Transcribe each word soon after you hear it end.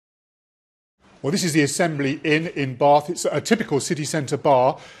Well, this is the Assembly Inn in Bath. It's a typical city centre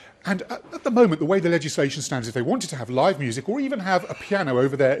bar. And at the moment, the way the legislation stands, if they wanted to have live music or even have a piano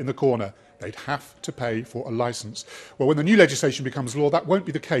over there in the corner, they'd have to pay for a licence. Well, when the new legislation becomes law, that won't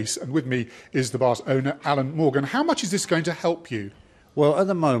be the case. And with me is the bar's owner, Alan Morgan. How much is this going to help you? Well, at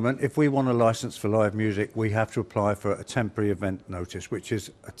the moment, if we want a licence for live music, we have to apply for a temporary event notice, which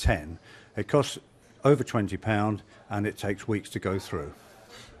is a 10. It costs over £20 and it takes weeks to go through.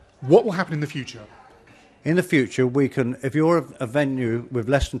 What will happen in the future? In the future, we can, if you're a venue with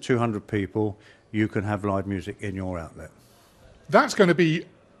less than 200 people, you can have live music in your outlet. That's going to be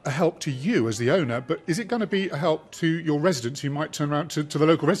a help to you as the owner, but is it going to be a help to your residents who might turn around, to the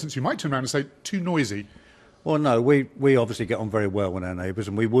local residents who might turn around and say, too noisy? Well, no, we obviously get on very well with our neighbours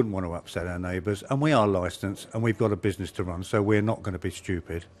and we wouldn't want to upset our neighbours, and we are licensed and we've got a business to run, so we're not going to be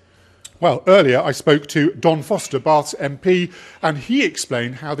stupid. Well, earlier I spoke to Don Foster, Bath's MP, and he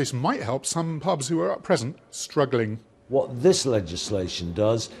explained how this might help some pubs who are at present struggling. What this legislation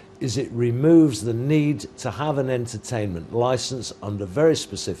does is it removes the need to have an entertainment licence under very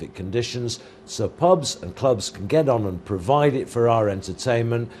specific conditions, so pubs and clubs can get on and provide it for our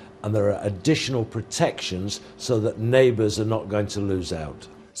entertainment, and there are additional protections so that neighbours are not going to lose out.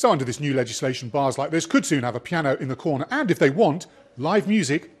 So under this new legislation, bars like this could soon have a piano in the corner and, if they want, live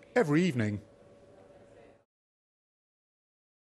music every evening.